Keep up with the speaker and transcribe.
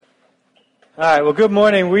All right, well, good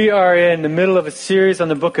morning. We are in the middle of a series on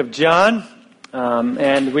the book of John,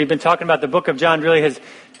 and we've been talking about the book of John really has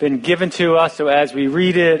been given to us, so as we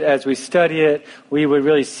read it, as we study it, we would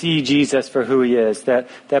really see Jesus for who he is, that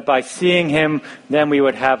by seeing him, then we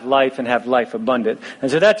would have life and have life abundant. And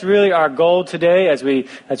so that's really our goal today as we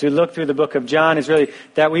look through the book of John, is really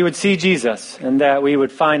that we would see Jesus and that we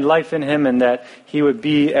would find life in him and that he would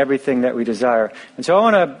be everything that we desire. And so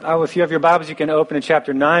if you have your Bibles, you can open to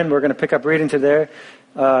chapter 9. We're going to pick up reading today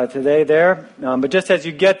there. But just as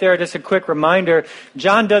you get there, just a quick reminder,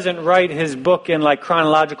 John doesn't write his book in like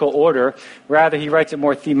chronological order. Rather, he writes it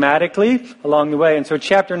more thematically along the way. And so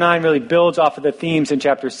chapter 9 really builds off of the themes in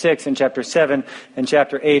chapter 6 and chapter 7 and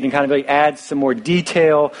chapter 8 and kind of really adds some more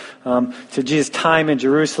detail to Jesus' time in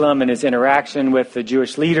Jerusalem and his interaction with the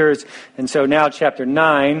Jewish leaders. And so now chapter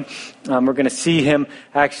 9, we're going to see him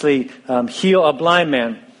actually heal a blind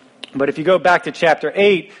man. But if you go back to chapter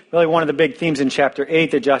 8, really one of the big themes in chapter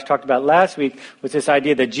 8 that Josh talked about last week was this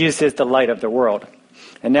idea that Jesus is the light of the world.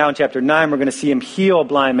 And now in chapter 9, we're going to see him heal a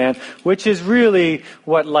blind man, which is really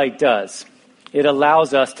what light does. It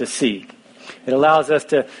allows us to see. It allows us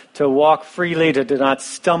to walk freely, to not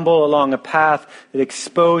stumble along a path. It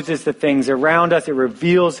exposes the things around us. It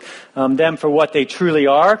reveals them for what they truly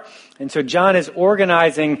are. And so John is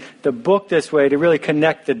organizing the book this way to really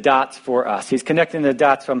connect the dots for us. He's connecting the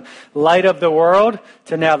dots from light of the world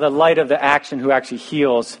to now the light of the action who actually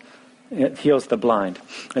heals the blind.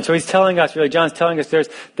 And so he's telling us, really, John's telling us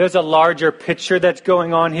there's a larger picture that's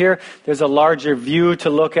going on here. There's a larger view to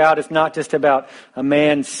look out. It's not just about a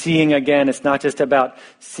man seeing again. It's not just about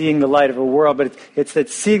seeing the light of a world, but it's that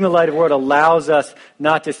seeing the light of the world allows us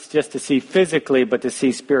not just to see physically, but to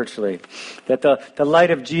see spiritually. That the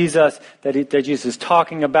light of Jesus that Jesus is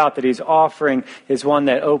talking about, that he's offering, is one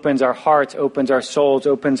that opens our hearts, opens our souls,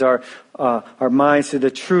 opens our minds to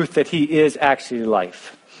the truth that he is actually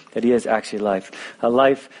life. That he is actually life. A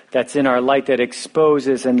life that's in our light, that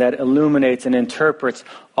exposes and that illuminates and interprets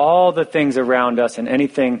all the things around us and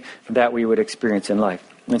anything that we would experience in life.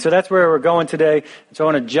 And so that's where we're going today. So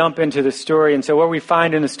I want to jump into the story. And so what we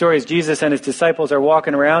find in the story is Jesus and his disciples are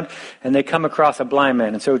walking around and they come across a blind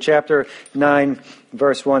man. And so chapter 9,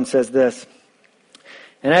 verse 1 says this.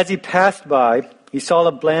 And as he passed by, he saw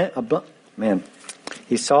a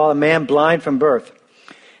man blind from birth.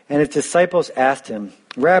 And his disciples asked him,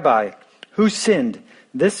 Rabbi, who sinned,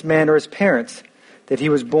 this man or his parents, that he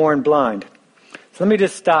was born blind? So let me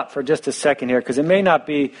just stop for just a second here, because it may not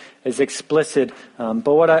be as explicit,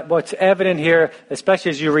 but what's evident here,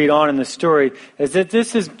 especially as you read on in the story, is that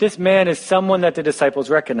this man is someone that the disciples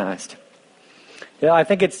recognized. Yeah, I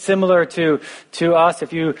think it's similar to us.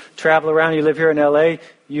 If you travel around, you live here in LA,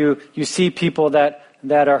 you see people that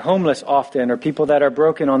are homeless often, or people that are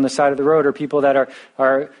broken on the side of the road, or people that are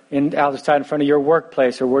outside in front of your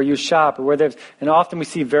workplace, or where you shop, or and often we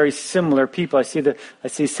see very similar people. I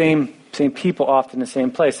see same people often in the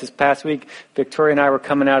same place. This past week, Victoria and I were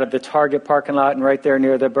coming out of the Target parking lot, and right there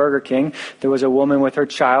near the Burger King, there was a woman with her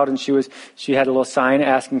child, and she had a little sign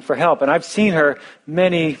asking for help. And I've seen her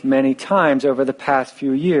many, many times over the past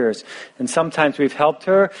few years. And sometimes we've helped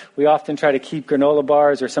her. We often try to keep granola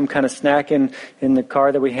bars or some kind of snack in the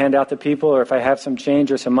car that we hand out to people, or if I have some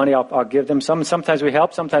change or some money, I'll give them some. Sometimes we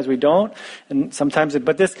help, sometimes we don't. And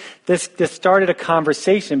but this started a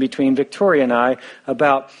conversation between Victoria and I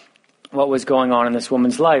about what was going on in this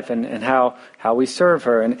woman's life and how we serve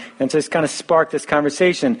her. And so it's kind of sparked this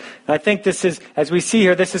conversation. And I think this is, as we see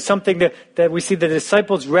here, this is something that we see the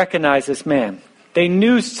disciples recognize this man. They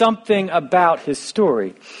knew something about his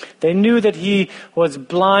story. They knew that he was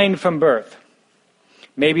blind from birth.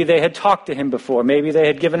 Maybe they had talked to him before. Maybe they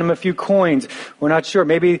had given him a few coins. We're not sure.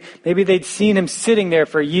 Maybe they'd seen him sitting there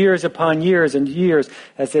for years upon years and years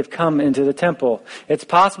as they've come into the temple. It's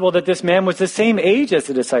possible that this man was the same age as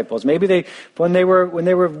the disciples. Maybe when they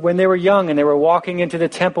were young and they were walking into the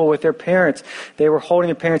temple with their parents, they were holding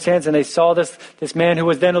their parents' hands and they saw this man who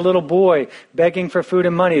was then a little boy begging for food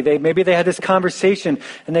and money. Maybe they had this conversation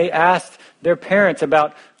and they asked their parents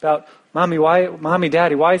about Mommy,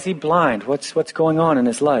 Daddy, why is he blind? What's going on in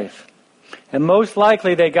his life? And most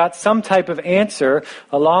likely they got some type of answer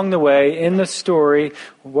along the way in the story,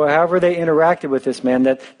 however they interacted with this man,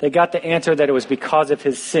 that they got the answer that it was because of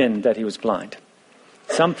his sin that he was blind.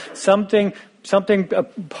 Something, a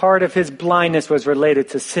part of his blindness was related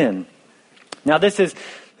to sin. Now this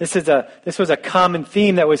was a common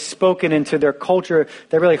theme that was spoken into their culture,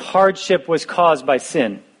 that really hardship was caused by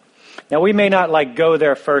sin. Now, we may not go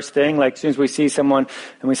there first thing, as soon as we see someone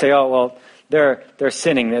and we say, oh, well, they're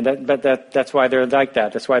sinning. That's why they're like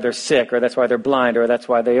that. That's why they're sick, or that's why they're blind, or that's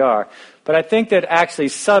why they are. But I think that actually,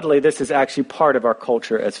 subtly, this is actually part of our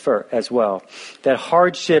culture as well. That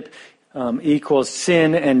hardship equals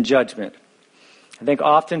sin and judgment. I think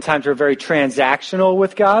oftentimes we're very transactional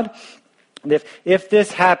with God. If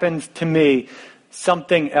this happens to me,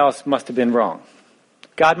 something else must have been wrong.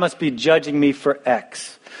 God must be judging me for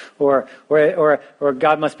X. Or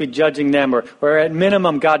God must be judging them, or at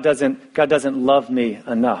minimum, God doesn't love me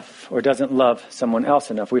enough, or doesn't love someone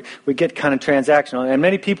else enough. We get kind of transactional, and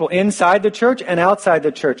many people inside the church and outside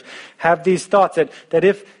the church have these thoughts that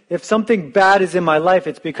if something bad is in my life,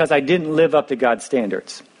 it's because I didn't live up to God's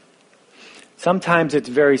standards. Sometimes it's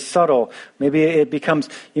very subtle. Maybe it becomes,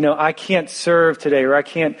 I can't serve today, or I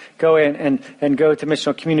can't go in and go to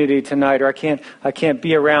missional community tonight, or I can't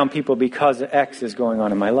be around people because X is going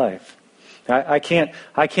on in my life. I can't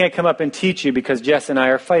come up and teach you because Jess and I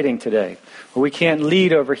are fighting today. Or we can't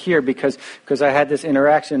lead over here because I had this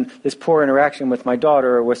poor interaction with my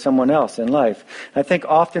daughter or with someone else in life. I think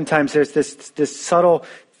oftentimes there's this subtle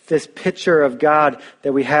this picture of God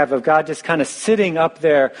that we have, of God just kind of sitting up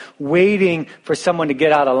there waiting for someone to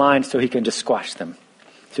get out of line so he can just squash them.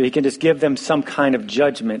 So he can just give them some kind of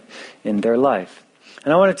judgment in their life.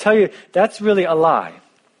 And I want to tell you, that's really a lie.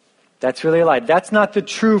 That's really a lie. That's not the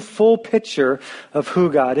true full picture of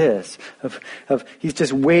who God is. Of he's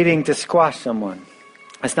just waiting to squash someone.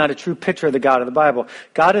 That's not a true picture of the God of the Bible.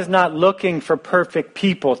 God is not looking for perfect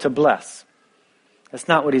people to bless. That's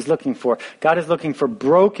not what he's looking for. God is looking for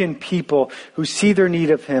broken people who see their need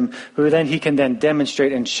of him, who then he can then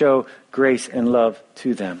demonstrate and show grace and love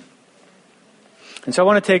to them. And so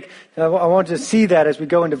I want to see that as we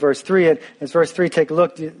go into verse 3. And as verse 3, take a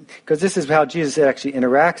look, because this is how Jesus actually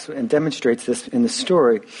interacts and demonstrates this in the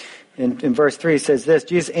story. In verse 3, it says this: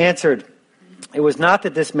 Jesus answered, "It was not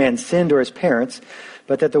that this man sinned or his parents,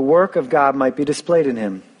 but that the work of God might be displayed in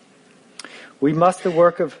him. We must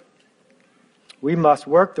work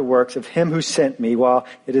the works of him who sent me while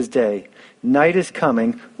it is day. Night is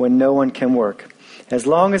coming when no one can work. As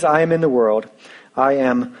long as I am in the world, I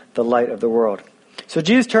am the light of the world." So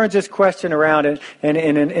Jesus turns this question around, and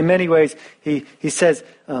in many ways, he says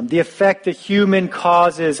the effect the human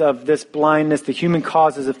causes of this blindness, the human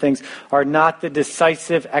causes of things, are not the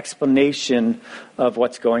decisive explanation of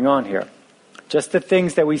what's going on here. Just the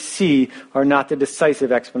things that we see are not the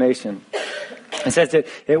decisive explanation. It says that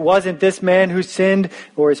it wasn't this man who sinned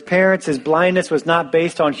or his parents. His blindness was not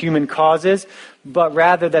based on human causes, but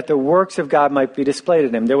rather that the works of God might be displayed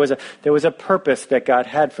in him. There was a purpose that God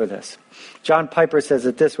had for this. John Piper says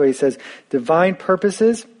it this way. He says, divine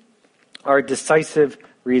purposes are decisive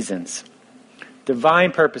reasons.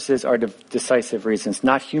 Divine purposes are decisive reasons,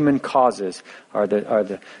 not human causes are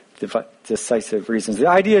the decisive reasons. The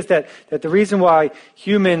idea is that the reason why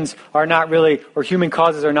humans are not really, or human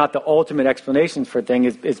causes are not the ultimate explanations for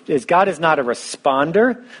things is God is not a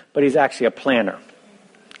responder, but he's actually a planner.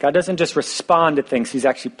 God doesn't just respond to things, he's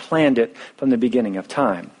actually planned it from the beginning of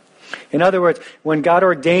time. In other words, when God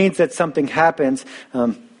ordains that something happens,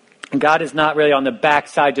 God is not really on the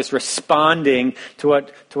backside just responding to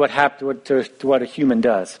what a human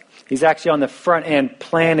does. He's actually on the front end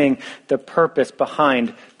planning the purpose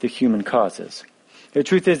behind the human causes. The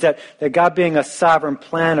truth is that God being a sovereign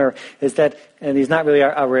planner is that, and he's not really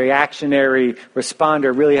a reactionary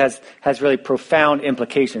responder, really has really profound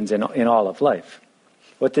implications in all of life.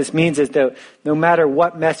 What this means is that no matter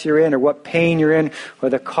what mess you're in or what pain you're in or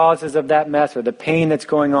the causes of that mess or the pain that's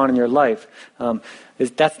going on in your life,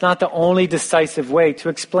 that's not the only decisive way to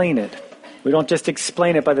explain it. We don't just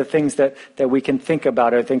explain it by the things that we can think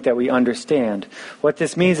about or think that we understand. What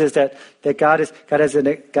this means is that God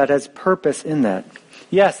has purpose in that.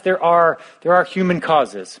 Yes, there are human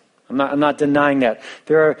causes. I'm not denying that.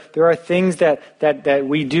 There are things that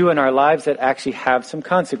we do in our lives that actually have some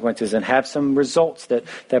consequences and have some results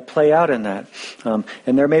that play out in that.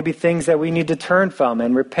 And there may be things that we need to turn from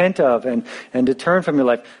and repent of and to turn from your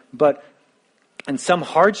life. And some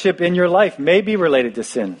hardship in your life may be related to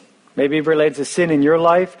sin. Maybe related to sin in your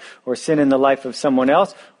life or sin in the life of someone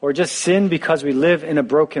else, or just sin because we live in a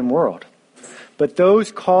broken world. But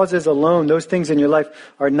those causes alone, those things in your life,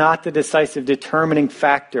 are not the decisive determining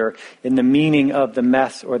factor in the meaning of the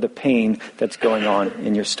mess or the pain that's going on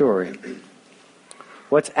in your story.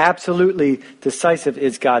 What's absolutely decisive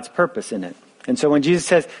is God's purpose in it. And so when Jesus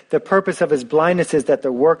says the purpose of his blindness is that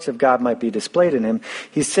the works of God might be displayed in him,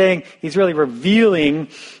 he's really revealing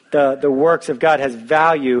the works of God has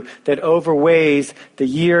value that overweighs the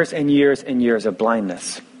years and years and years of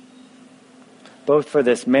blindness. Both for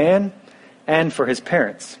this man and for his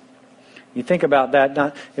parents. You think about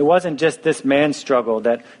that, it wasn't just this man's struggle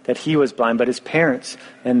that he was blind, but his parents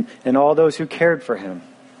and all those who cared for him.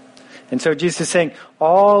 And so Jesus is saying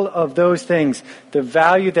all of those things, the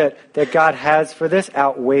value that God has for this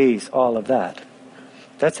outweighs all of that.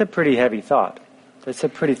 That's a pretty heavy thought. That's a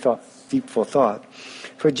pretty deepful thought.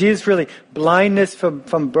 For Jesus, really, blindness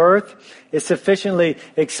from birth is sufficiently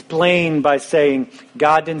explained by saying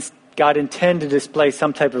God intended to display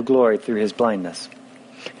some type of glory through his blindness.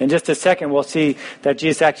 In just a second, we'll see that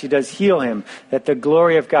Jesus actually does heal him, that the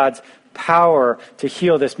glory of God's power to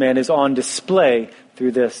heal this man is on display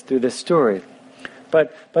through this story.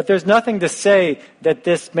 But there's nothing to say that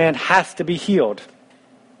this man has to be healed.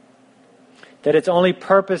 That it's only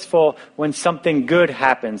purposeful when something good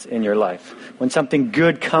happens in your life, when something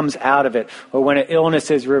good comes out of it, or when an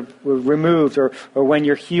illness is removed, or when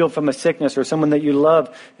you're healed from a sickness, or someone that you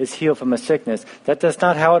love is healed from a sickness. That's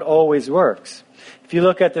not how it always works. If you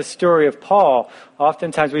look at the story of Paul,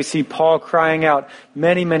 oftentimes we see Paul crying out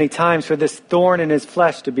many, many times for this thorn in his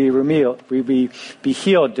flesh to be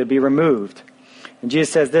healed, to be removed. And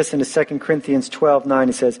Jesus says this in 2 Corinthians 12:9.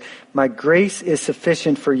 He says, "My grace is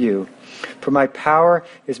sufficient for you, for my power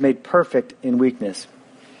is made perfect in weakness."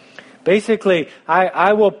 Basically,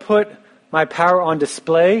 I will put my power on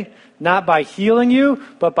display, not by healing you,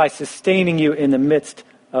 but by sustaining you in the midst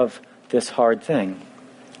of this hard thing.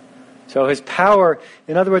 So his power,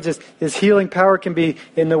 in other words, his healing power can be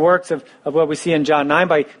in the works of what we see in John 9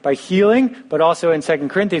 by healing, but also in 2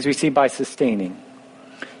 Corinthians we see by sustaining.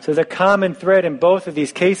 So the common thread in both of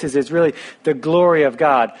these cases is really the glory of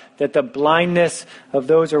God, that the blindness of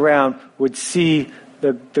those around would see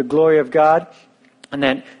the glory of God,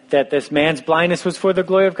 and that this man's blindness was for the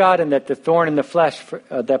glory of God, and that the thorn in the flesh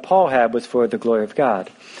that Paul had was for the glory of God.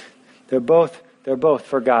 They're both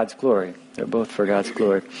for God's glory. They're both for God's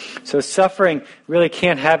glory. So suffering really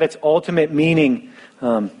can't have its ultimate meaning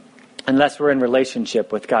unless we're in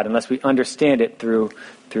relationship with God, unless we understand it through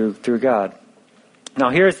God. Now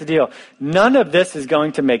here's the deal. None of this is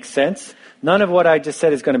going to make sense. None of what I just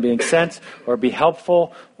said is going to make sense or be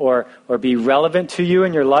helpful or be relevant to you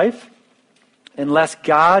in your life unless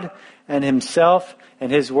God and himself and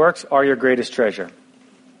his works are your greatest treasure.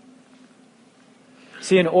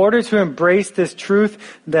 See, in order to embrace this truth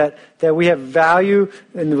that we have value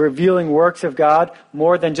in the revealing works of God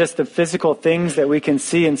more than just the physical things that we can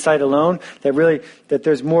see in sight alone, that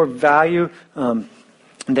there's more value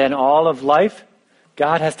than all of life,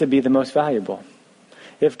 God has to be the most valuable.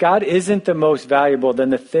 If God isn't the most valuable,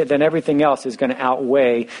 then everything else is going to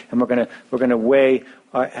outweigh, and we're going to weigh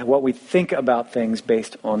what we think about things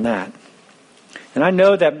based on that. And I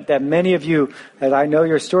know that many of you, as I know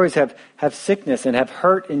your stories, have sickness and have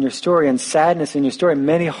hurt in your story and sadness in your story, and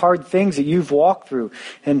many hard things that you've walked through.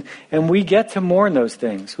 And we get to mourn those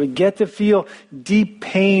things. We get to feel deep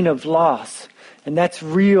pain of loss. And that's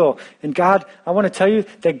real. And God, I want to tell you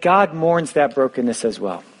that God mourns that brokenness as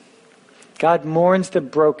well. God mourns the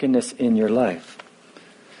brokenness in your life.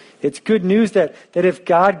 It's good news that if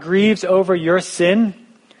God grieves over your sin,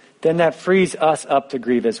 then that frees us up to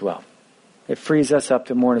grieve as well. It frees us up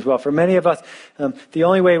to mourn as well. For many of us, the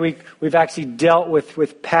only way we've actually dealt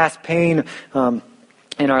with past pain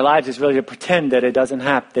in our lives is really to pretend that it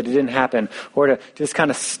didn't happen, or to just kind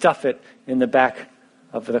of stuff it in the back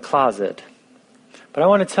of the closet. But I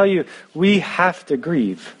want to tell you, we have to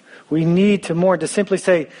grieve. We need to mourn, to simply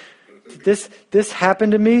say, this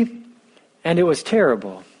happened to me, and it was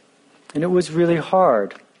terrible, and it was really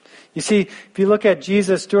hard. You see, if you look at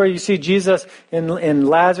Jesus' story, you see Jesus in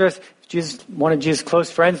Lazarus. One of Jesus'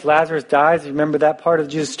 close friends, Lazarus, dies. Remember that part of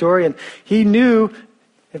Jesus' story? And he knew,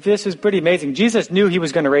 if this is pretty amazing, Jesus knew he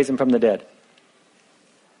was going to raise him from the dead.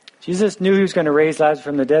 Jesus knew he was going to raise Lazarus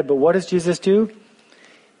from the dead, but what does Jesus do?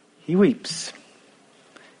 He weeps.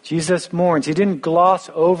 Jesus mourns. He didn't gloss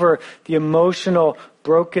over the emotional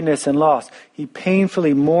brokenness and loss. He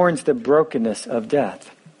painfully mourns the brokenness of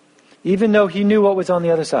death, even though he knew what was on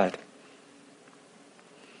the other side.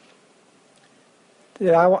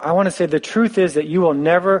 I want to say the truth is that you will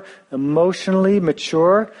never emotionally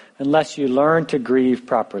mature unless you learn to grieve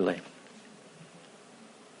properly.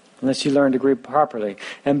 Unless you learn to grieve properly.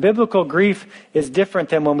 And biblical grief is different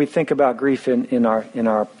than when we think about grief in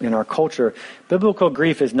our culture. Biblical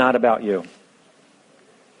grief is not about you.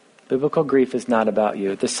 Biblical grief is not about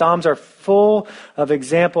you. The Psalms are full of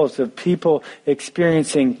examples of people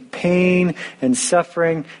experiencing pain and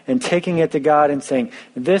suffering and taking it to God and saying,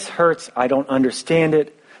 this hurts, I don't understand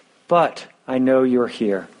it, but I know you're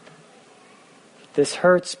here. This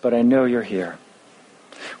hurts, but I know you're here.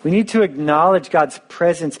 We need to acknowledge God's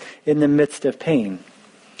presence in the midst of pain.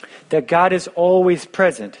 that God is always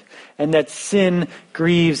present, and that sin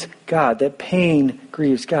grieves God, that pain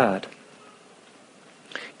grieves God.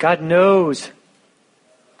 God knows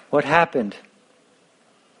what happened.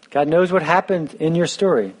 God knows what happened in your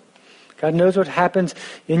story. God knows what happens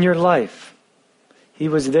in your life. He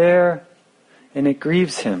was there, and it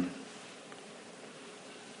grieves him.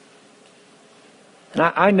 And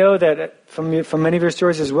I know that from many of your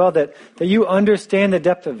stories as well, that you understand the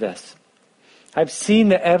depth of this. I've seen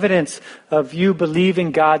the evidence of you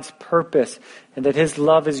believing God's purpose and that his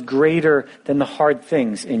love is greater than the hard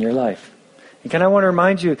things in your life. And I want to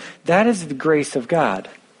remind you, that is the grace of God.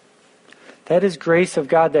 That is grace of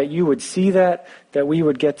God, that you would see that we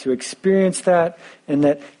would get to experience that, and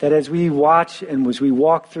that as we watch and as we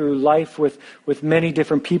walk through life with many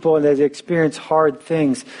different people and as they experience hard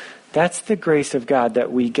things, that's the grace of God,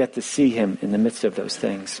 that we get to see him in the midst of those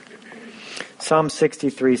things. Psalm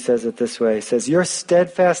 63 says it this way. It says, your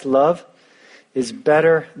steadfast love is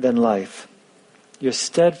better than life. Your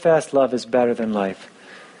steadfast love is better than life.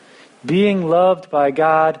 Being loved by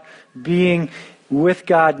God, being with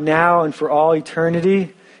God now and for all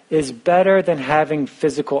eternity, is better than having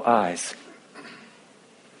physical eyes.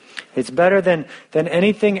 It's better than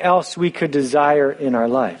anything else we could desire in our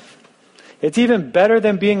life. It's even better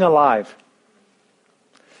than being alive.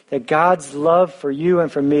 That God's love for you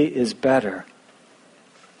and for me is better.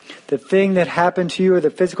 The thing that happened to you, or the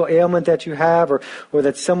physical ailment that you have, or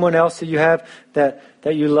that someone else that you have that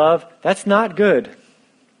you love, that's not good.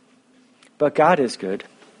 But God is good.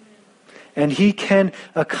 And he can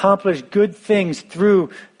accomplish good things through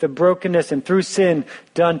the brokenness and through sin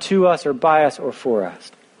done to us or by us or for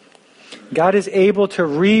us. God is able to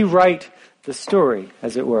rewrite the story,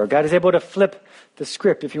 as it were. God is able to flip the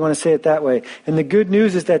script, if you want to say it that way. And the good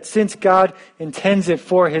news is that since God intends it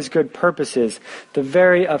for his good purposes, the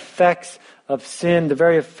very effects of sin, the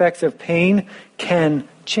very effects of pain can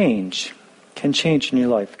change in your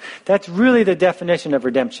life. That's really the definition of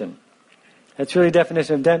redemption. That's really the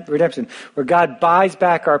definition of redemption, where God buys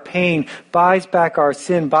back our pain, buys back our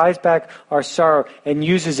sin, buys back our sorrow, and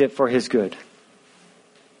uses it for his good.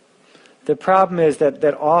 The problem is that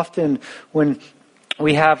often when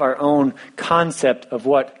we have our own concept of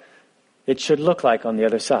what it should look like on the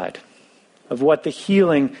other side, of what the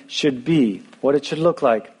healing should be, what it should look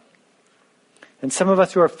like. And some of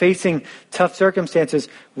us who are facing tough circumstances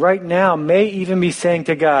right now may even be saying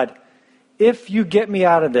to God, if you get me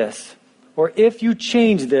out of this, or if you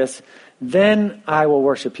change this, then I will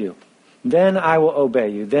worship you. Then I will obey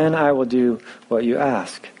you. Then I will do what you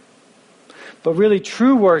ask. But really,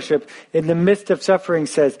 true worship in the midst of suffering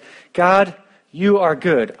says, God, you are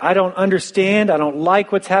good. I don't understand. I don't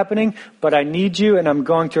like what's happening, but I need you, and I'm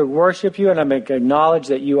going to worship you, and I'm going to acknowledge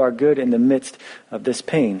that you are good in the midst of this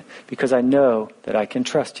pain, because I know that I can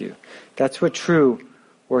trust you. That's what true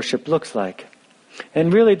worship looks like.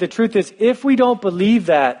 And really, the truth is, if we don't believe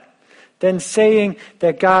that, then saying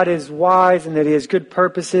that God is wise and that he has good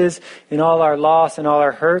purposes in all our loss and all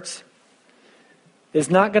our hurts is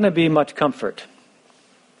not going to be much comfort.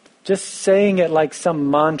 Just saying it like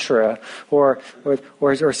some mantra or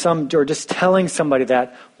just telling somebody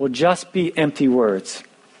that will just be empty words.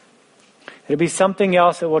 It'll be something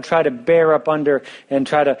else that we'll try to bear up under and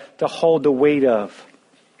try to hold the weight of.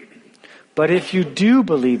 But if you do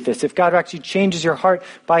believe this, if God actually changes your heart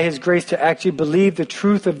by his grace to actually believe the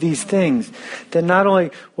truth of these things, then not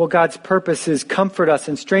only will God's purposes comfort us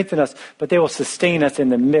and strengthen us, but they will sustain us in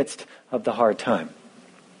the midst of the hard time.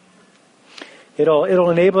 It'll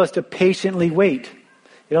enable us to patiently wait.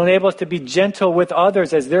 It'll enable us to be gentle with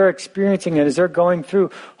others as they're experiencing and as they're going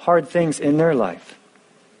through hard things in their life.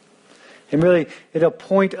 And really, it'll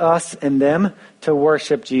point us and them to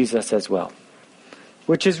worship Jesus as well.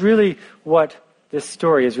 Which is really what this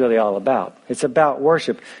story is really all about. It's about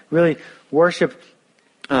worship. Really, worshiping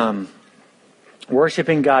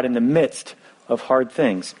God in the midst of hard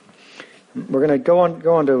things. We're going to go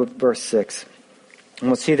on to verse 6. And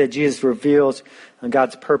we'll see that Jesus reveals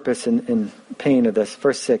God's purpose in pain of this.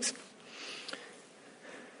 Verse 6.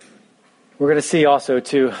 We're going to see also,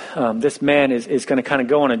 too, this man is going to kind of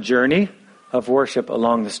go on a journey of worship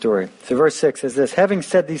along the story. So verse 6 says this, having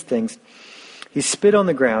said these things, he spit on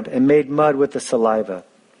the ground and made mud with the saliva.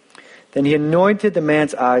 Then he anointed the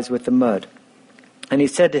man's eyes with the mud. And he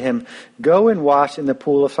said to him, go and wash in the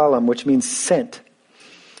pool of Siloam, which means sent.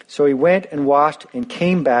 So he went and washed and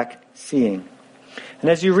came back seeing. And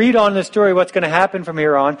as you read on the story, what's going to happen from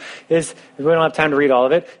here on is, we don't have time to read all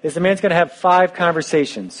of it, is the man's going to have 5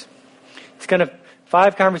 conversations. It's going to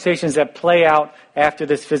 5 conversations that play out after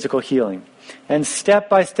this physical healing. And step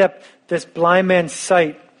by step, this blind man's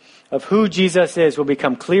sight of who Jesus is will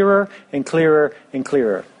become clearer and clearer and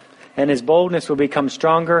clearer. And his boldness will become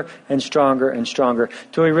stronger and stronger and stronger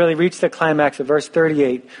till we really reach the climax of verse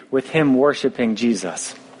 38 with him worshiping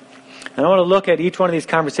Jesus. And I want to look at each one of these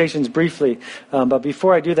conversations briefly. But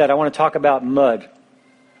before I do that, I want to talk about mud.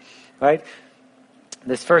 Right?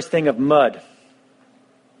 This first thing of mud.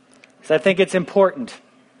 Because I think it's important.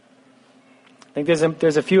 I think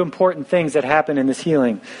there's a few important things that happen in this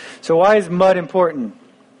healing. So why is mud important?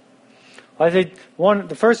 Well, I think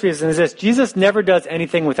the first reason is this: Jesus never does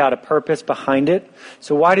anything without a purpose behind it.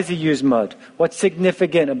 So why does he use mud? What's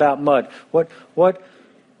significant about mud?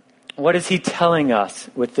 What is he telling us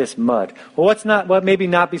with this mud? Well, what maybe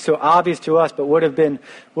not be so obvious to us, but would have been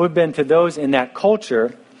to those in that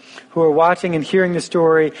culture who are watching and hearing the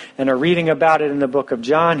story and are reading about it in the book of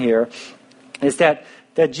John here, is that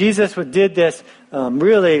Jesus did this,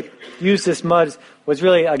 really used this mud, was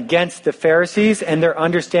really against the Pharisees and their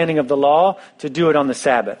understanding of the law to do it on the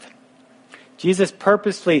Sabbath. Jesus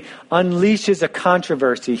purposely unleashes a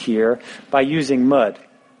controversy here by using mud.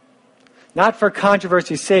 Not for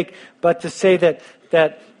controversy's sake, but to say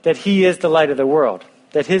that he is the light of the world.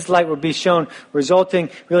 That his light would be shown, resulting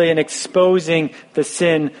really in exposing the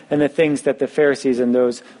sin and the things that the Pharisees and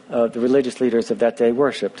those the religious leaders of that day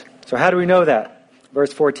worshipped. So how do we know that?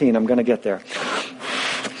 Verse 14, I'm going to get there.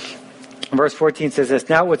 Verse 14 says this: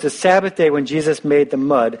 Now it was the Sabbath day when Jesus made the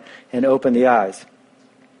mud and opened the eyes.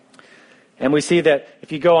 And we see that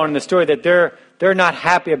if you go on in the story, that they're not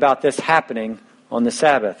happy about this happening on the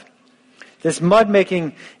Sabbath. This mud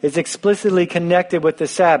making is explicitly connected with the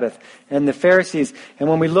Sabbath and the Pharisees. And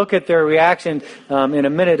when we look at their reaction in a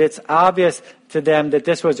minute, it's obvious to them that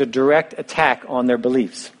this was a direct attack on their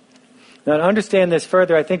beliefs. Now, to understand this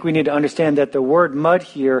further, I think we need to understand that the word mud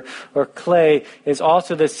here, or clay, is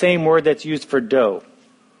also the same word that's used for dough.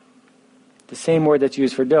 The same word that's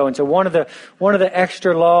used for dough. And so one of the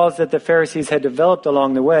extra laws that the Pharisees had developed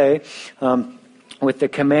along the way, with the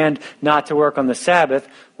command not to work on the Sabbath,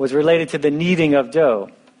 was related to the kneading of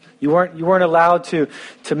dough. You weren't allowed to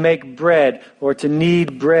make bread or to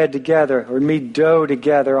knead bread together or knead dough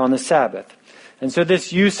together on the Sabbath. And so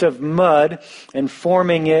this use of mud and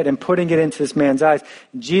forming it and putting it into this man's eyes,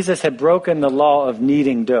 Jesus had broken the law of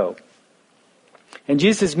kneading dough. And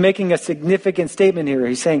Jesus is making a significant statement here.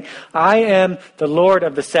 He's saying, I am the Lord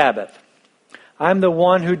of the Sabbath. I'm the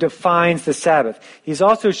one who defines the Sabbath. He's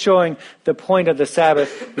also showing the point of the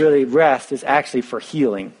Sabbath, really rest, is actually for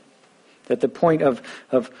healing. That the point of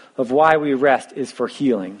why we rest is for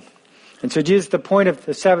healing. And so Jesus, the point of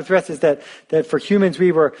the Sabbath rest is that for humans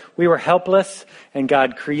we were helpless, and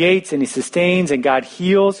God creates and he sustains and God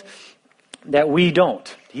heals, that we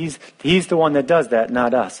don't. He's the one that does that,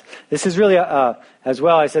 not us. This is really, as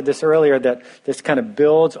well, I said this earlier, that this kind of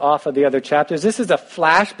builds off of the other chapters. This is a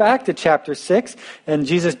flashback to chapter 6 and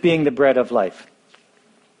Jesus being the bread of life.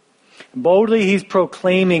 Boldly he's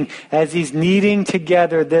proclaiming, as he's kneading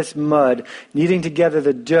together this mud, kneading together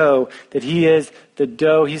the dough, that he is the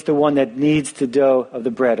dough. He's the one that kneads the dough of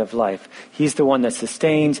the bread of life. He's the one that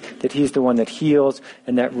sustains, that he's the one that heals,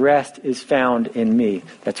 and that rest is found in me.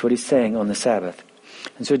 That's what he's saying on the Sabbath.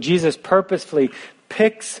 And so Jesus purposefully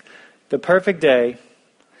picks the perfect day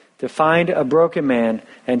to find a broken man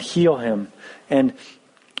and heal him, and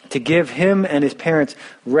to give him and his parents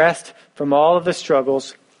rest from all of the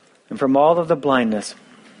struggles and from all of the blindness,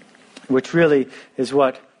 which really is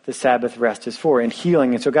what the Sabbath rest is for, and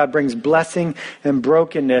healing. And so God brings blessing and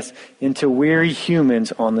brokenness into weary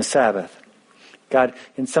humans on the Sabbath. God,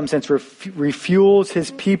 in some sense, refuels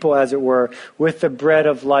his people, as it were, with the bread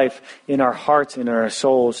of life in our hearts, in our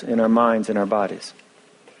souls, in our minds, in our bodies.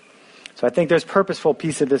 So I think there's a purposeful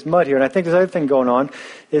piece of this mud here. And I think there's another thing going on,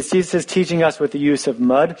 is Jesus is teaching us with the use of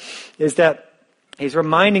mud, is that he's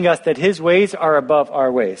reminding us that his ways are above our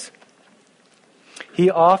ways. He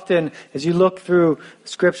often, as you look through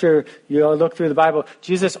Scripture, you look through the Bible,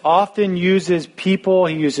 Jesus often uses people,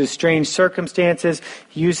 he uses strange circumstances,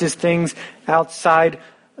 he uses things outside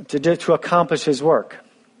to accomplish his work.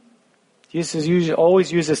 Jesus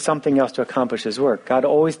always uses something else to accomplish his work. God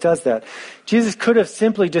always does that. Jesus could have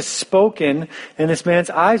simply just spoken and this man's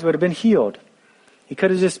eyes would have been healed. He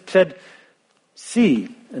could have just said, see,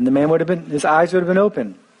 and the man his eyes would have been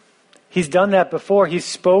open. He's done that before. He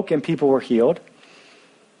spoke and people were healed.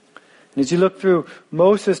 And as you look through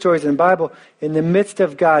most of the stories in the Bible, in the midst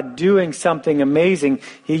of God doing something amazing,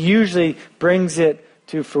 he usually brings it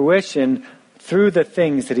to fruition through the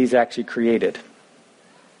things that he's actually created.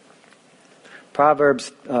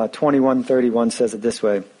 Proverbs 21:31 says it this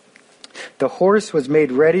way: the horse was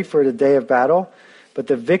made ready for the day of battle, but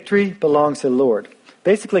the victory belongs to the Lord.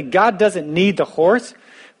 Basically, God doesn't need the horse,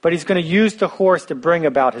 but he's going to use the horse to bring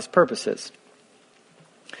about his purposes.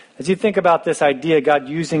 As you think about this idea, God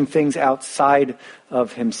using things outside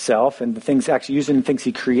of himself and the things actually using things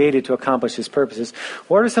he created to accomplish his purposes,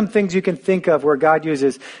 what are some things you can think of where God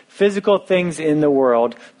uses physical things in the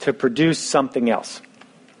world to produce something else?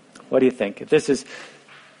 What do you think?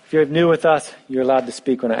 If you're new with us, you're allowed to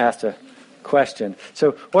speak when I ask a question.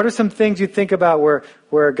 So what are some things you think about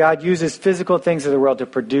where God uses physical things in the world to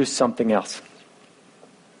produce something else?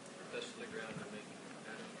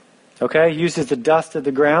 Okay, he uses the dust of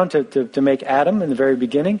the ground to make Adam in the very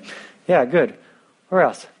beginning. Yeah, good. Where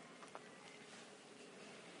else?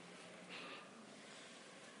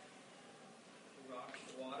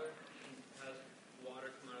 Water. Has water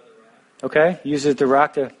come out of the rock. Okay, uses the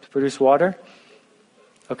rock to produce water.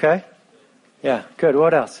 Okay. Yeah, good.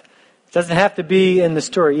 What else? It doesn't have to be in the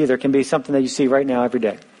story either. It can be something that you see right now every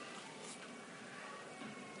day.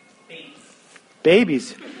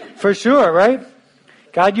 Babies. For sure, right?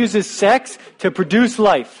 God uses sex to produce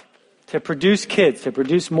life, to produce kids, to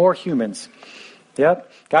produce more humans.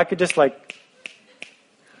 Yep. God could just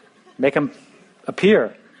make them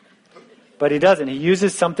appear. But he doesn't. He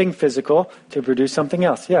uses something physical to produce something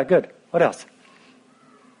else. Yeah, good. What else?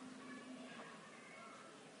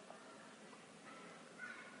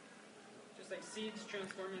 Just like seeds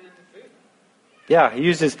transforming into food. Yeah, he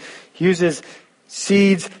uses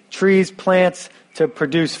seeds, trees, plants to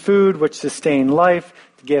produce food which sustain life,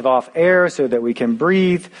 to give off air so that we can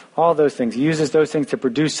breathe, all those things. He uses those things to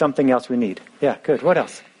produce something else we need. Yeah, good. What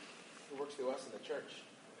else? He works through us in the church.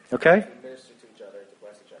 Okay. To minister to each other, to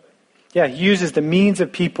bless each other. Yeah, he uses the means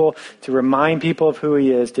of people to remind people of who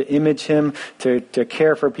he is, to image him, to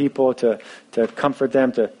care for people, to comfort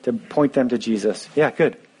them, to point them to Jesus. Yeah,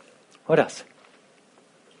 good. What else?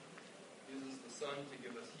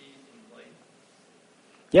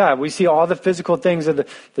 Yeah, we see all the physical things of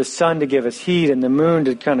the sun to give us heat and the moon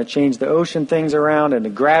to kind of change the ocean things around and the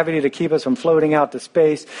gravity to keep us from floating out to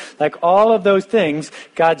space. Like all of those things,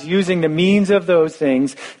 God's using the means of those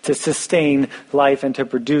things to sustain life and to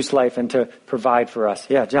produce life and to provide for us.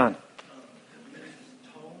 Yeah, John.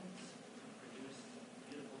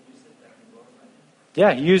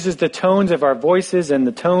 Yeah, he uses the tones of our voices and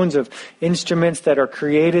the tones of instruments that are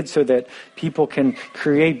created so that people can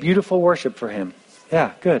create beautiful worship for him.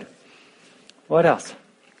 Yeah, good. What else?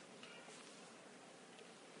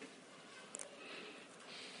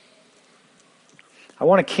 I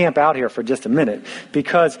want to camp out here for just a minute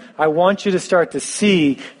because I want you to start to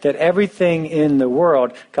see that everything in the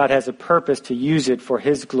world, God has a purpose to use it for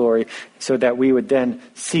his glory so that we would then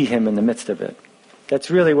see him in the midst of it. That's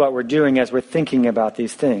really what we're doing as we're thinking about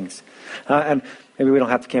these things. And maybe we don't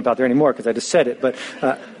have to camp out there anymore because I just said it. But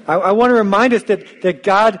I want to remind us that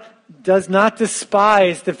God does not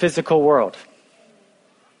despise the physical world.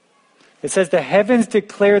 It says the heavens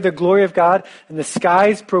declare the glory of God and the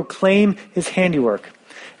skies proclaim his handiwork.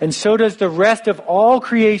 And so does the rest of all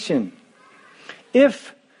creation,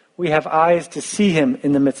 if we have eyes to see him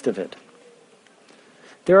in the midst of it.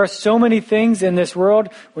 There are so many things in this world,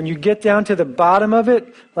 when you get down to the bottom of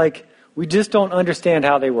it, like we just don't understand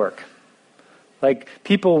how they work. Like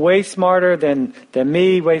people way smarter than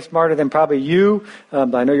me, way smarter than probably you. I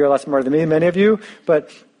know you're a lot smarter than me, many of you.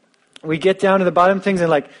 But we get down to the bottom of things and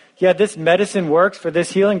like, yeah, this medicine works for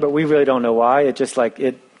this healing, but we really don't know why. It just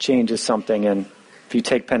it changes something, and if you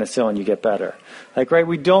take penicillin, you get better. Right?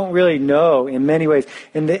 We don't really know in many ways.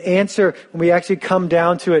 And the answer, when we actually come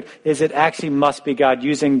down to it, is it actually must be God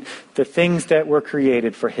using the things that were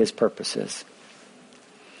created for his purposes.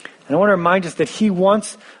 And I want to remind us that he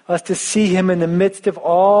wants us to see him in the midst of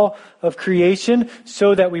all of creation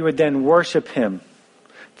so that we would then worship him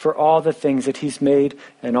for all the things that he's made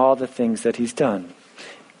and all the things that he's done.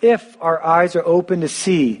 If our eyes are open to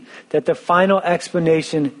see that the final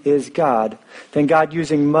explanation is God, then God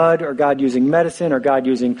using mud or God using medicine or God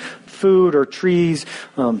using food or trees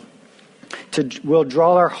will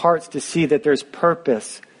draw our hearts to see that there's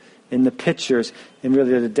purpose in the pictures and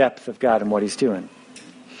really the depth of God and what he's doing.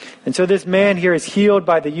 And so this man here is healed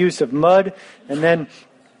by the use of mud. And then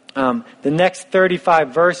the next 35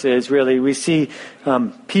 verses, really, we see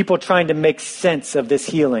people trying to make sense of this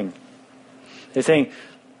healing. They're saying,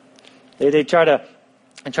 they try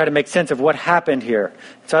to make sense of what happened here.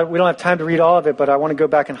 So we don't have time to read all of it, but I want to go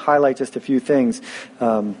back and highlight just a few things.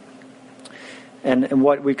 And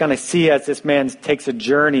what we kind of see as this man takes a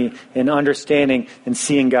journey in understanding and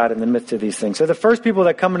seeing God in the midst of these things. So the first people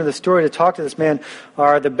that come into the story to talk to this man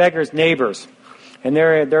are the beggar's neighbors. And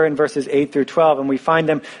they're in verses 8 through 12. And we find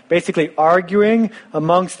them basically arguing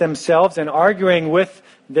amongst themselves and arguing with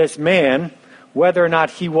this man whether or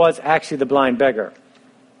not he was actually the blind beggar.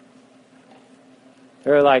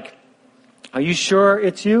 They're like, are you sure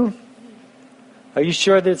it's you? Are you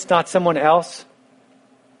sure that it's not someone else?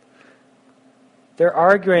 They're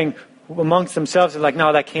arguing amongst themselves. They're like,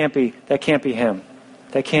 no, that can't be him.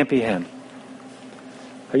 That can't be him.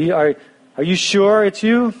 Are you sure it's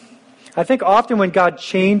you? I think often when God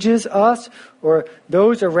changes us, or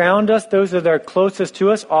those around us, those that are closest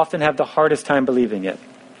to us, often have the hardest time believing it.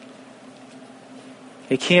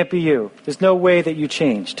 It can't be you. There's no way that you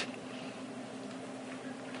changed.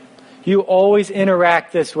 You always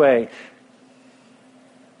interact this way.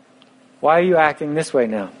 Why are you acting this way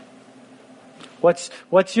now?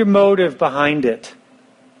 What's your motive behind it?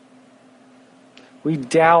 We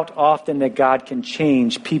doubt often that God can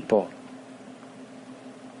change people.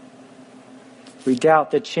 We doubt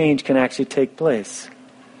that change can actually take place.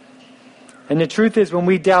 And the truth is, when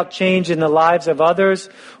we doubt change in the lives of others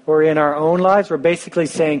or in our own lives, we're basically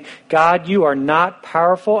saying, God, you are not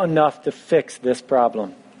powerful enough to fix this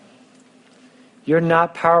problem. You're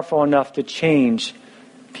not powerful enough to change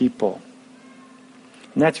people.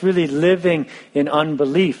 And that's really living in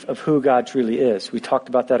unbelief of who God truly is. We talked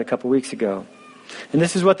about that a couple weeks ago. And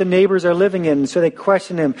this is what the neighbors are living in. And so they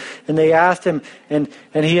question him and they asked him, and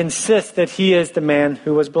he insists that he is the man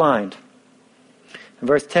who was blind. In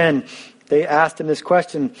verse 10, they asked him this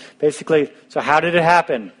question, basically, so how did it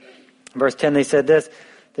happen? In verse 10, they said this.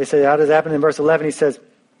 They said, how does it happen? In verse 11, he says,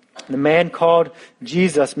 the man called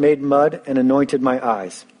Jesus made mud and anointed my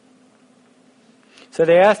eyes. So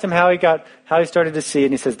they asked him how he started to see,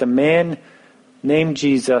 and he says, the man named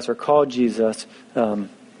Jesus, or called Jesus,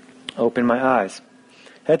 opened my eyes.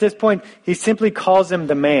 At this point, he simply calls him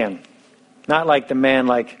the man. Not like the man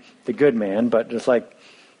like the good man, but just like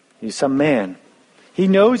he's some man. He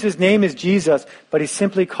knows his name is Jesus, but he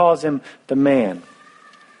simply calls him the man.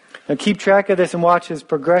 Now keep track of this and watch his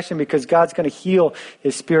progression, because God's going to heal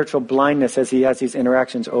his spiritual blindness as he has these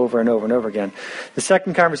interactions over and over and over again. The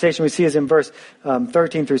second conversation we see is in verse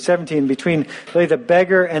 13 through 17 between really the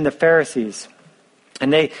beggar and the Pharisees.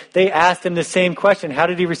 And they asked him the same question. How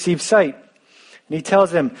did he receive sight? And he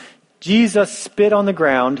tells them, Jesus spit on the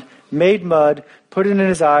ground, made mud, put it in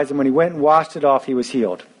his eyes, and when he went and washed it off, he was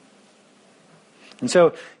healed. And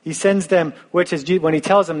so he sends them, which is, when he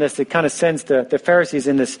tells them this, it kind of sends the Pharisees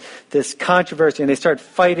in this controversy, and they start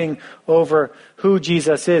fighting over who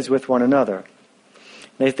Jesus is with one another.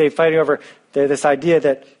 They fight over this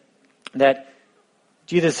idea that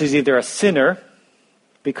Jesus is either a sinner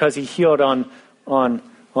because he healed on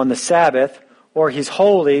the Sabbath, or he's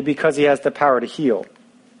holy because he has the power to heal.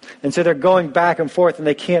 And so they're going back and forth, and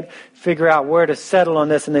they can't figure out where to settle on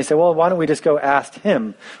this. And they say, well, why don't we just go ask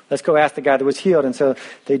him? Let's go ask the guy that was healed. And so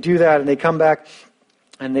they do that, and they come back,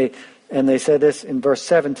 and they say this in verse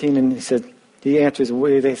 17, and he answers,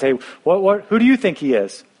 they say, what? Who do you think he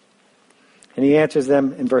is? And he answers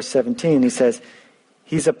them in verse 17. He says,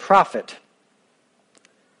 he's a prophet.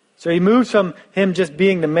 So he moves from him just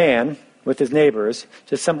being the man with his neighbors,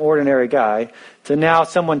 just some ordinary guy, to now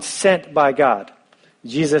someone sent by God.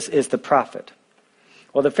 Jesus is the prophet.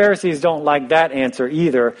 Well, the Pharisees don't like that answer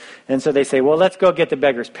either, and so they say, well, let's go get the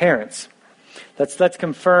beggar's parents. Let's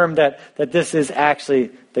confirm that this is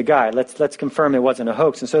actually the guy. Let's confirm it wasn't a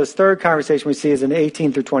hoax. And so this third conversation we see is in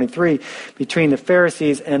 18 through 23 between the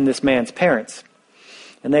Pharisees and this man's parents.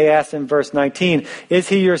 And they ask in verse 19, is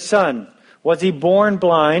he your son? Was he born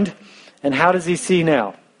blind? And how does he see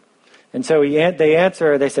now? And so they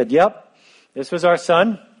answer, they said, yep, this was our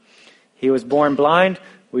son. He was born blind.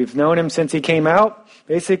 We've known him since he came out.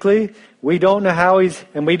 Basically, we don't know how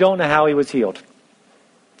he was healed.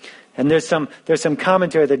 And there's some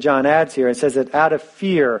commentary that John adds here. It says that out of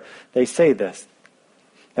fear, they say this.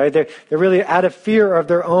 Right? They're really out of fear of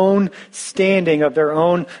their own standing, of their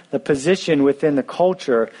own the position within the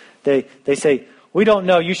culture. They say, we don't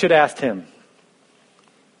know, you should ask him.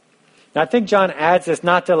 Now, I think John adds this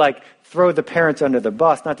not to throw the parents under the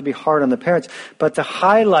bus, not to be hard on the parents, but to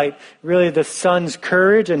highlight really the son's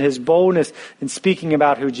courage and his boldness in speaking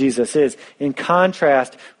about who Jesus is, in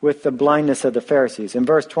contrast with the blindness of the Pharisees. In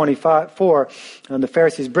verse 24, the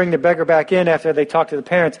Pharisees bring the beggar back in after they talk to the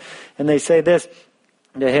parents, and they say this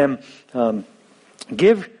to him,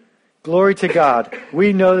 give glory to God.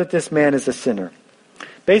 We know that this man is a sinner.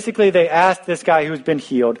 Basically, they asked this guy who's been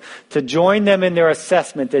healed to join them in their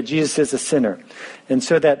assessment that Jesus is a sinner. And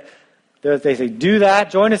so that they say, do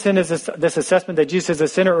that, join us in this assessment that Jesus is a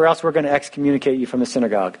sinner, or else we're going to excommunicate you from the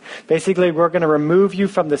synagogue. Basically, we're going to remove you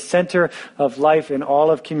from the center of life in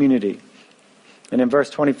all of community. And in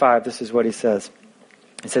verse 25, this is what he says.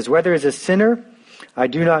 He says, whether he's a sinner, I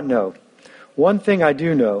do not know. One thing I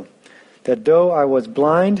do know, that though I was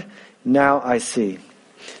blind, now I see.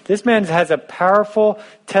 This man has a powerful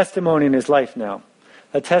testimony in his life now.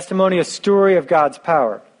 A testimony, a story of God's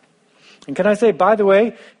power. And can I say, by the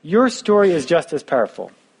way, your story is just as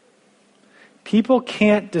powerful. People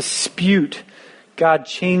can't dispute God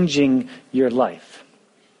changing your life.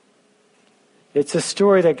 It's a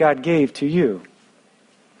story that God gave to you.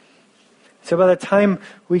 So by the time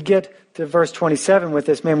we get to verse 27 with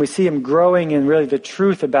this man, we see him growing in really the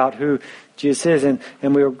truth about who Jesus is,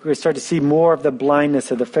 and we start to see more of the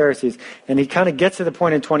blindness of the Pharisees. And he kind of gets to the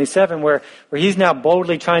point in 27 where he's now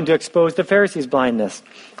boldly trying to expose the Pharisees' blindness.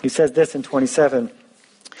 He says this in 27.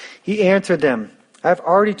 He answered them, I have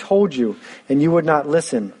already told you, and you would not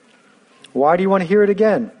listen. Why do you want to hear it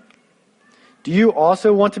again? Do you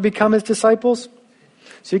also want to become his disciples?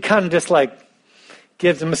 So he kind of just like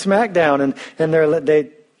gives them a smackdown,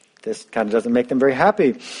 and this kind of doesn't make them very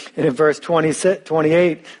happy. And in verse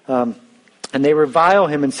 28, and they revile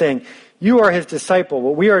him and saying, you are his disciple.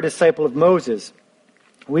 Well, we are a disciple of Moses.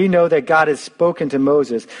 We know that God has spoken to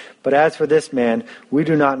Moses, but as for this man, we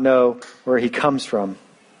do not know where he comes from.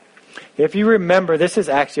 If you remember, this is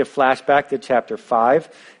actually a flashback to chapter 5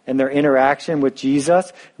 and their interaction with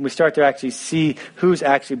Jesus. And we start to actually see who's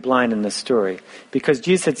actually blind in this story. Because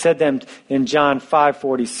Jesus had said to them in John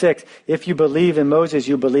 5:46, if you believe in Moses,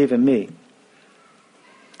 you believe in me.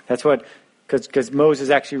 That's what, because Moses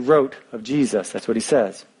actually wrote of Jesus. That's what he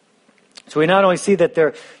says. So we not only see that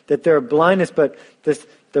they're blindness, but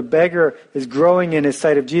the beggar is growing in his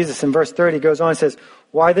sight of Jesus. In verse 30, he goes on and says,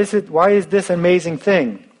 why is this amazing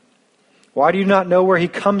thing? Why do you not know where he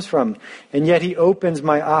comes from? And yet he opens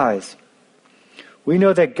my eyes. We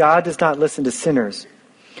know that God does not listen to sinners.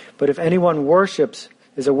 But if anyone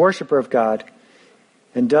is a worshiper of God,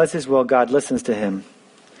 and does his will, God listens to him.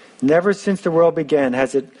 Never since the world began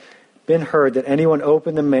has it been heard that anyone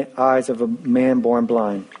opened the eyes of a man born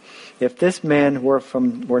blind. If this man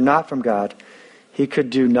were not from God, he could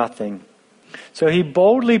do nothing. So he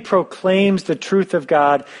boldly proclaims the truth of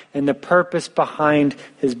God and the purpose behind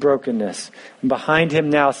his brokenness. And behind him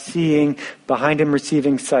now seeing, behind him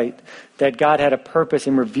receiving sight, that God had a purpose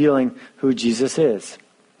in revealing who Jesus is.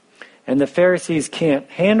 And the Pharisees can't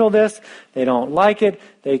handle this. They don't like it.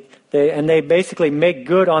 They basically make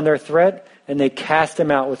good on their threat, and they cast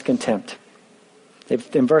him out with contempt.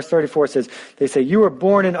 In verse 34 it says, they say, you were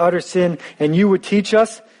born in utter sin, and you would teach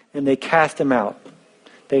us, and they cast him out.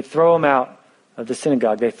 They throw him out of the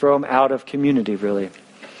synagogue. They throw him out of community, really.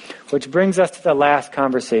 Which brings us to the last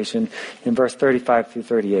conversation in verse 35 through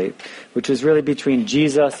 38, which is really between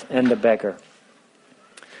Jesus and the beggar.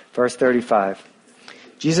 Verse 35.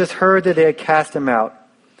 Jesus heard that they had cast him out,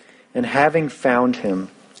 and having found him,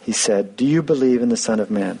 he said, do you believe in the Son of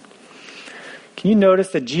Man? Can you notice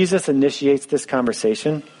that Jesus initiates this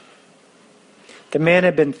conversation? The man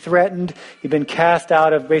had been threatened. He'd been cast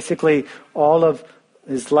out of basically all of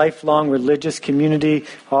his lifelong religious community,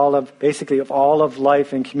 all of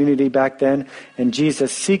life and community back then. And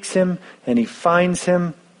Jesus seeks him, and he finds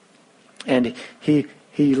him, and he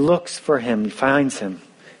looks for him. He finds him.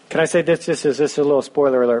 Can I say this? This is just a little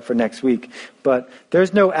spoiler alert for next week. But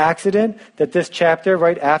there's no accident that this chapter,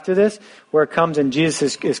 right after this, where it comes and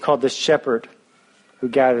Jesus is called the shepherd who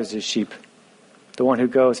gathers his sheep. The one who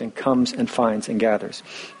goes and comes and finds and gathers.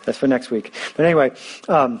 That's for next week. But anyway,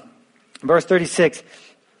 verse 36,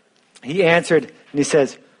 he answered and he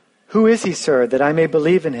says, who is he, sir, that I may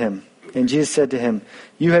believe in him? And Jesus said to him,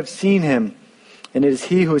 you have seen him, and it is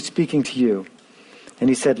he who is speaking to you. And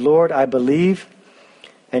he said, Lord, I believe.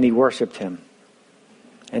 And he worshipped him.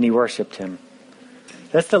 And he worshipped him.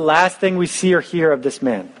 That's the last thing we see or hear of this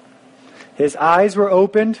man. His eyes were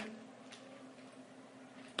opened,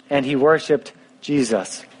 and he worshipped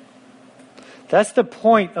Jesus. That's the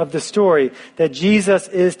point of the story, that Jesus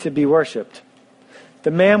is to be worshipped.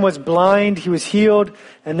 The man was blind, he was healed,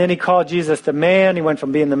 and then he called Jesus the man. He went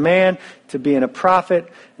from being the man to being a prophet,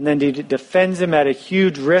 and then he defends him at a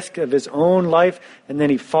huge risk of his own life, and then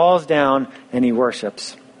he falls down and he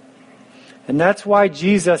worships. And that's why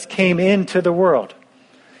Jesus came into the world,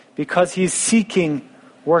 because he's seeking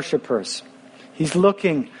worshipers. He's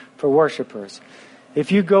looking for worshipers.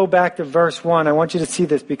 If you go back to verse 1, I want you to see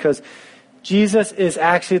this, because Jesus is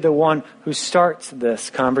actually the one who starts this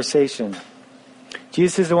conversation.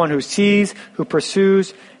 Jesus is the one who sees, who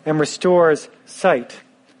pursues, and restores sight.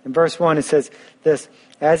 In verse 1 it says this,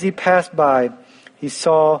 as he passed by, he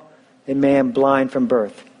saw a man blind from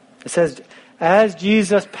birth. It says, as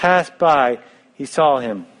Jesus passed by, he saw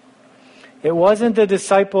him. It wasn't the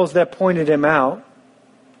disciples that pointed him out.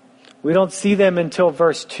 We don't see them until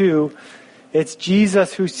verse 2. It's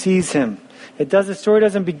Jesus who sees him. The story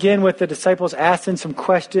doesn't begin with the disciples asking some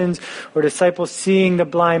questions or disciples seeing the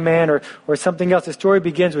blind man or something else. The story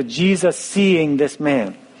begins with Jesus seeing this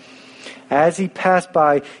man. As he passed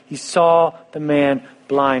by, he saw the man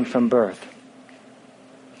blind from birth.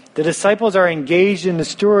 The disciples are engaged in the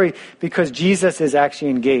story because Jesus is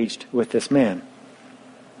actually engaged with this man.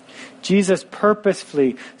 Jesus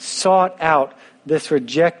purposefully sought out this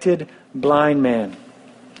rejected blind man,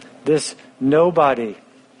 this nobody,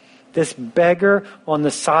 this beggar on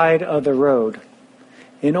the side of the road,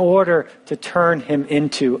 in order to turn him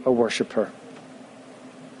into a worshiper.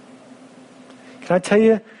 Can I tell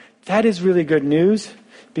you, that is really good news,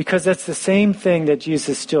 because that's the same thing that Jesus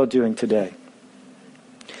is still doing today.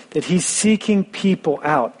 That he's seeking people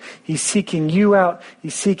out. He's seeking you out.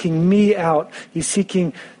 He's seeking me out. He's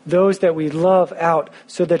seeking those that we love out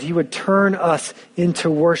so that he would turn us into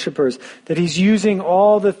worshipers. That he's using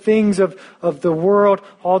all the things of the world,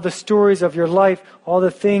 all the stories of your life, all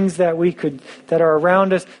the things that that are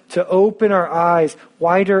around us to open our eyes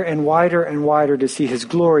wider and wider and wider to see his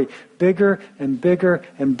glory bigger and bigger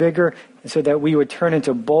and bigger, so that we would turn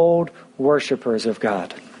into bold worshipers of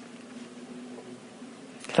God.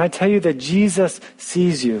 Can I tell you that Jesus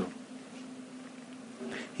sees you?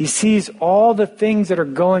 He sees all the things that are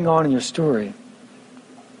going on in your story.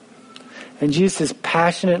 And Jesus is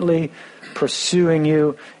passionately pursuing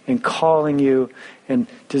you and calling you and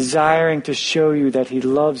desiring to show you that he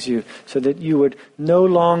loves you, so that you would no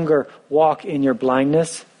longer walk in your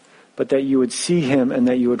blindness, but that you would see him and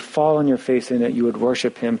that you would fall on your face and that you would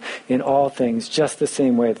worship him in all things, just the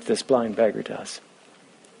same way that this blind beggar does.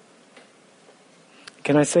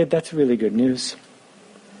 Can I say that's really good news?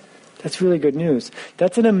 That's really good news.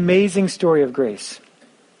 That's an amazing story of grace.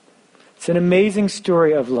 It's an amazing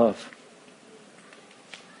story of love.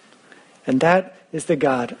 And that is the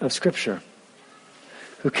God of Scripture,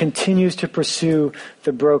 who continues to pursue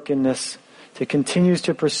the brokenness, who continues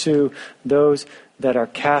to pursue those that are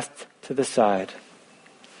cast to the side,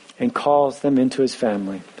 and calls them into his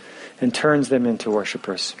family and turns them into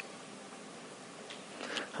worshipers.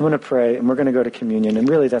 I'm going to pray, and we're going to go to communion, and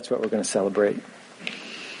really that's what we're going to celebrate.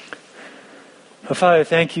 Oh, Father,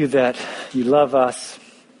 thank you that you love us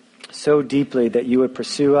so deeply, that you would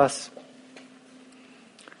pursue us,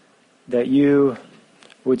 that you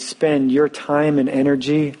would spend your time and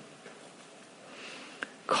energy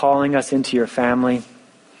calling us into your family,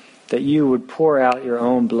 that you would pour out your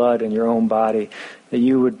own blood and your own body, that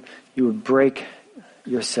you would break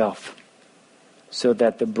yourself so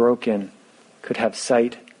that the broken could have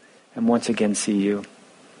sight and once again see you.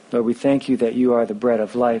 Lord, we thank you that you are the bread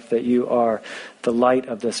of life, that you are the light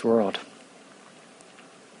of this world.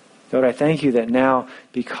 Lord, I thank you that now,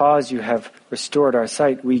 because you have restored our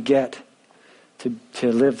sight, we get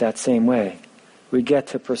to live that same way. We get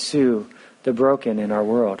to pursue the broken in our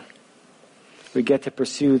world. We get to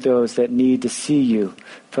pursue those that need to see you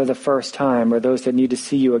for the first time, or those that need to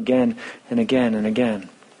see you again and again and again.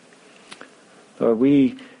 Lord,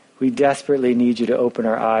 we desperately need you to open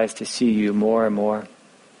our eyes to see you more and more.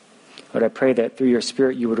 Lord, I pray that through your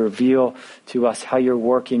Spirit you would reveal to us how you're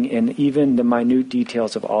working in even the minute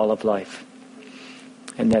details of all of life.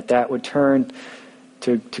 And that would turn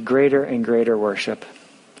to greater and greater worship.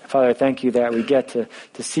 Father, I thank you that we get to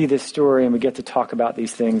see this story and we get to talk about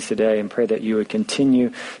these things today, and pray that you would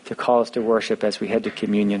continue to call us to worship as we head to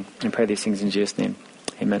communion. And pray these things in Jesus' name.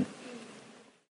 Amen.